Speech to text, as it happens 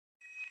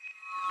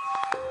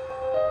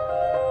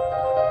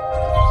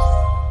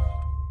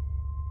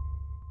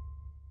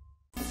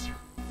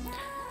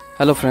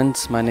Hello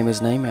friends, my name is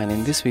Naim, and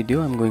in this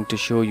video I'm going to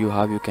show you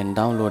how you can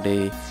download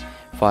a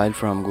file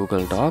from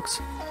Google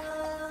Docs.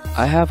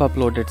 I have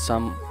uploaded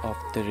some of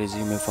the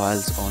resume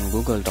files on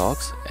Google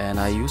Docs, and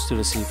I used to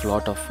receive a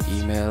lot of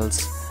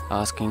emails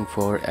asking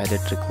for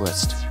edit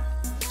request.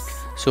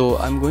 So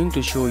I'm going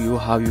to show you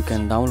how you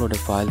can download a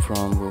file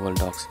from Google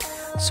Docs.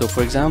 So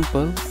for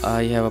example,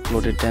 I have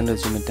uploaded 10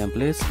 resume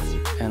templates,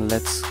 and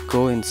let's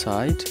go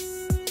inside.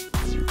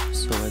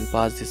 So I'll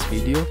pause this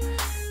video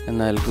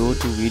and I'll go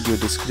to video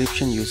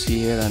description. You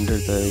see here under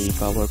the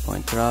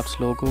PowerPoint Crafts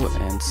logo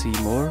and see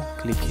more,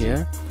 click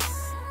here,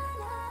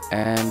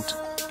 and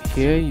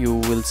here you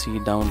will see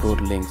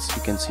download links.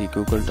 You can see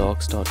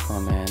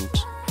googledocs.com and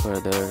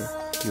further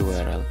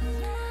URL.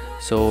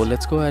 So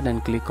let's go ahead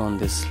and click on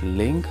this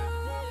link.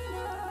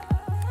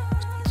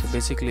 So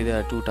basically there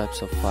are two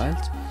types of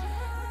files,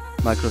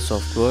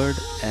 Microsoft Word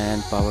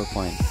and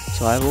PowerPoint.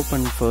 So I've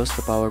opened first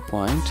the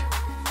PowerPoint.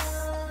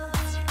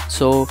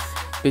 So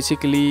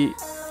basically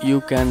you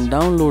can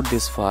download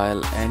this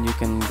file and you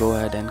can go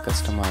ahead and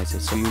customize it.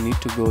 So you need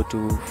to go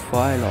to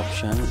file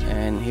option,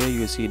 and here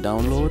you see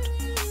download.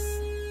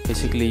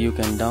 Basically you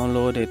can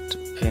download it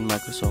in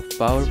Microsoft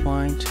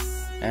PowerPoint,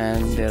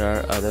 and there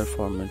are other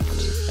formats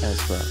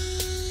as well.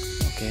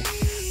 Okay,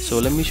 so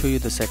let me show you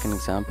the second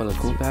example.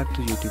 I'll go back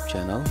to YouTube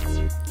channel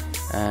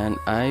and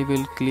I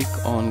will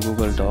click on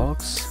Google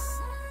Docs.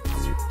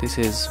 This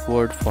is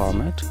Word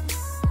format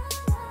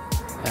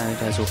and it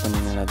has opened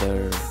in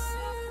another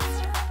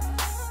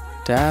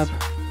tab,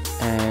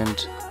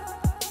 and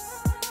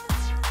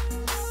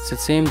it's the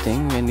same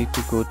thing. We need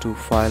to go to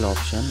file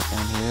option,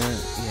 and here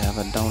we have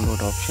a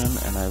download option,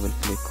 and I will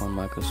click on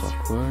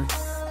Microsoft Word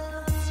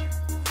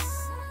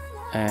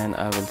and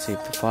I will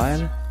save the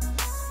file.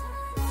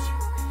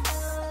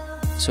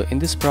 So in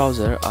this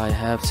browser I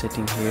have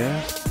sitting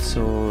here,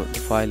 so the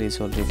file is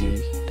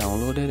already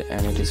downloaded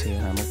and it is here.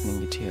 I'm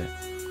opening it here.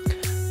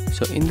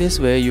 So in this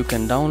way you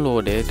can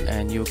download it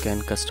and you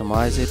can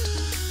customize it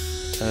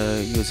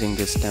using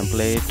this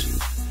template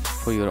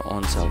for your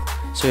own self.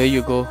 So here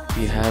you go,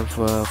 we have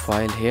a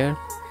file here,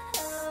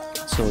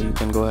 so you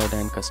can go ahead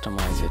and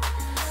customize it.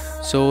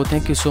 So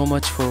thank you so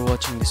much for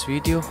watching this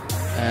video,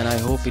 and I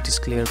hope it is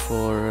clear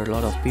for a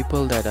lot of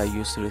people that I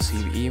used to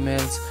receive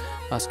emails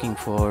asking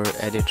for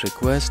edit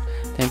request.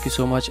 Thank you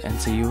so much, and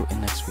see you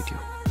in next video.